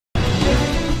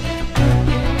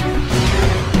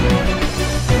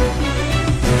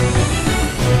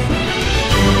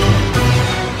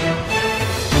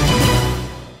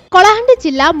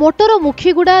जिला मोटर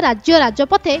मुखीगुड़ा राज्य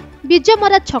राजपथे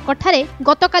विजयमरा छकठारे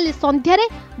गतकाली संध्यारे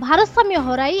भारसाम्य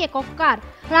हराई एक कार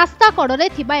रास्ता कड़े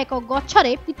थिबा एक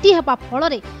गछरे पिटी हेबा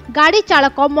फଳରେ गाड़ी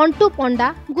चालक मंटू पंडा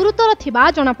गुरुतर थिबा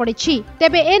जणा पड़िछि।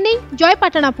 तेबे एनै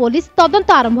जयपाटना पुलिस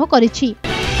तदंत आरंभ करिछि।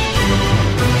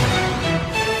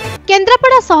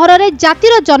 केन्द्रापड़ा सहर में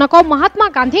जातिर जनक महात्मा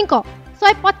गांधी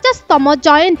 150तम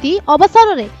जयंती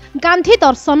अवसर में गांधी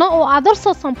दर्शन और आदर्श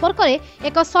संपर्क में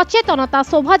एक सचेतनता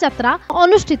शोभा यात्रा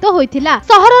अनुष्ठित होइथिला।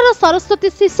 सहरर सरस्वती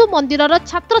शिशु मंदिर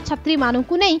छात्र छात्री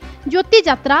मानकु नै ज्योति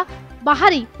यात्रा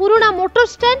बाहरी पुराना मोटर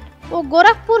स्टैंड और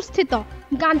गोरखपुर स्थित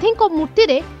गांधी मूर्ति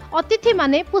रे अतिथि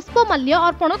माने पुष्पमाल्य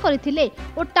अर्पण करथिले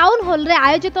और टाउन हॉल रे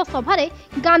आयोजित सभारे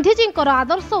गांधीजी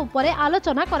आदर्श उपरे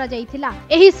आलोचना करा जायथिला।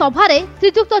 एही सभारे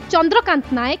श्रीयुक्त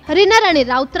चंद्रकांत नायक, रीना राणी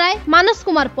राउतराय, मानस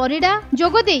कुमार परिडा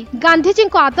जोगदे गांधीजी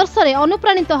आदर्श रे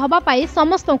अनुप्राणित हबा पाई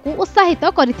समस्तଙ୍କୁ उत्साहित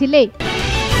करथिले।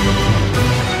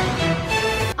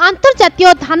 अंतर्जातीय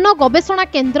धान गवेषणा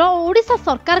केन्द्र और ओडिशा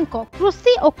सरकार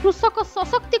कृषि और कृषक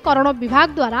सशक्तिकरण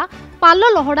विभाग द्वारा पाल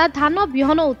लहड़ा धान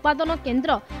बिहन उत्पादन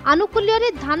केन्द्र आनुकूल्य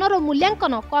धानर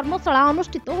मूल्यांकन कर्मशाला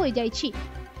अनुष्ठित हो जाइछि।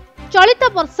 चलित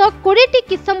वर्ष 20टी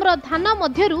किसमर धान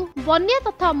मध्यरु बन्या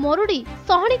तथा मरुड़ी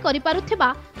सहनी करि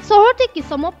पारुथिबा 16टी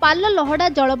किसम पाल लहड़ा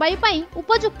जलवायु पाई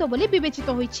उपयुक्त बोली विवेचित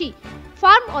होइछि।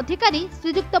 फार्म अधिकारी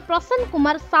श्रीयुक्त प्रसन्न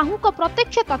कुमार साहू को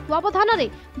प्रत्यक्ष तत्वावधान में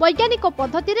वैज्ञानिक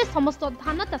पद्धति रे समस्त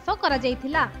धान चाष करा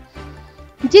जायथिला।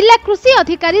 जिला कृषि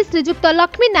अधिकारी श्रीयुक्त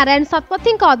लक्ष्मी नारायण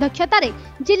शतपथी अध्यक्षता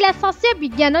जिला शस्य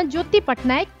विज्ञान ज्योति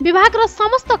पट्टनायक विभाग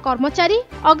समस्त कर्मचारी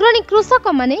अग्रणी कृषक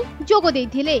माने जोग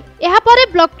देइथिले। एहा परे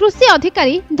ब्लॉक कृषि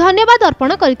अधिकारी धन्यवाद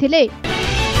अर्पण करथिले।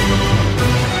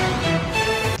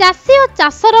 चाषी और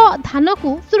चाषर धान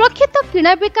को सुरक्षित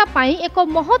किणाबिका पाई एक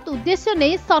महत् उद्देश्य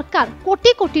नहीं सरकार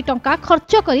कोटी कोटी टंका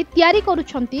खर्च करी तैयारी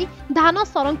करुछंती धान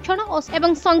संरक्षण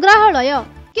एवं संग्रहालय,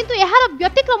 किंतु एहार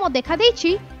व्यतिक्रम देखा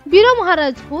देइछि वीर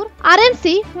महाराजपुर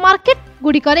आरएमसी मार्केट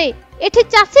गुड़िकरे। एठी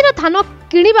चाषीर धान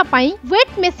किणिबा पाई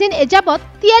वेट मेसिन एजाबत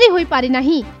तैयारी होई पारि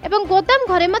नाही एवं गोदाम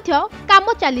घरे मध्य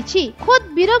काम चलीछि। खुद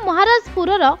वीर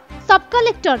महाराजपुरर सब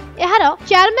कलेक्टर एहार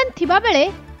चेयरमैन थिबा बेले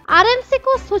आरएमसी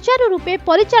को सुचारू रूपे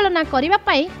परिचालना करिबा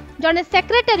पाई जने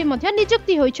सेक्रेटरी मध्य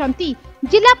नियुक्ति होइछंती।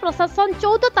 जिला प्रशासन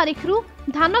 14 तारिख रु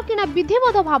धान किणा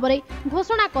विधिवत भाव में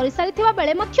घोषणा कर सारिथिबा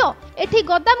बेले मध्य एठी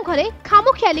गोदाम घरे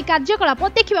खामुखियाली कार्यकलाप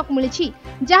देखिबाकु मिलिछि,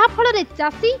 जहा फल रे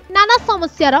चाषी नाना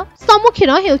समस्यार सम्मुखीन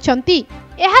हेउछंती।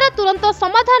 एहार तुरंत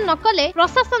समाधान न कले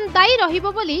प्रशासन दायी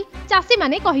रहिबो बोली चाषी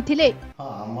माने कहिथिले।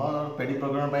 हमर पेडी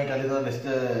प्रोग्राम पई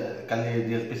काली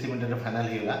डीएसपीसी मीटिंग फाइनल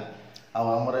हेला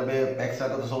आमर एवं पैक्स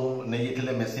तो सब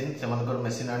नहीं मेसीन से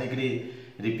मेसीन आनिकी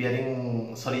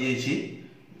रिपेयरिंग सरी जाइए।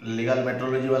 लीगल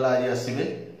मेट्रोलोजी वाला आज आसवे,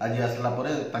 आज आसला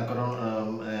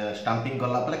स्टाम्पिंग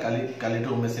कला काली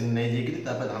मेसीन नहीं जाइए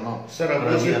धान सर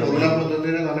पुराना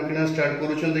पद्धति धान किना स्टार्ट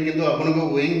करूछन किंतु आपन को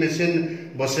वेइंग मेसीन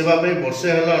बसेबा पे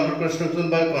वर्षे हला अंडर कंस्ट्रक्शन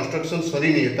बा कंस्ट्रक्शन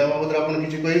सरी नहीं ता बाबत आपन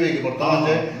किछि कहिबे कि वर्तमान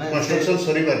जे कंस्ट्रक्शन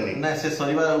सरी परनी ना से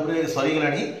सरीबा ऊपर सरी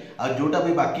गलानी आ जोटा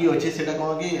भी बाकी अछि सेटा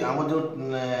कोन कि हम जो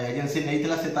एजेंसी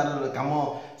नैथिला से तार काम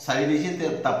सारी दैछि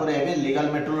तापर एबे लीगल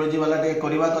मेट्रोलोजी वाला टे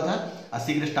करबा कथा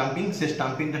आसिक स्टाम्पिंग से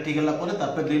स्टाम्पिंग ठीक हला परे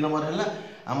तापर 2 नंबर हला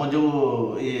हम जो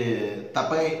ये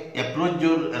तापय अप्रोच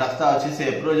जो रास्ता अछि से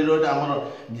अप्रोच रोड हमर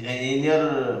इंजीनियर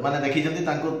माने देखि जंती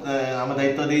तांको हम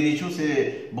दायित्व दे दिछु से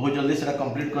बहुत जल्दी सेटा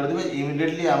कंप्लीट कर देबे।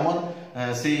 इमीडिएटली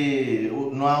हमर से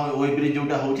नवा वेब ब्रिज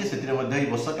जोटा होछि सेतिरे मध्ये ही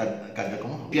वर्ष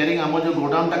कार्यक्रम रिपेयरिंग हम जो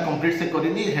गोडाउन टा कंप्लीट से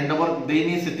करिनी हैंडओवर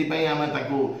देनी सेति पई हम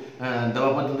ताको दबा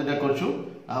पद्धतिटा करछु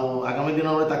आ आगामी दिन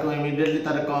में ताको इमीडिएटली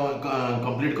तार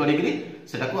कंप्लीट करिकरी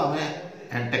सेटा को हम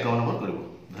हैंड टेक ओवर करबो।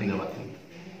 धन्यवाद।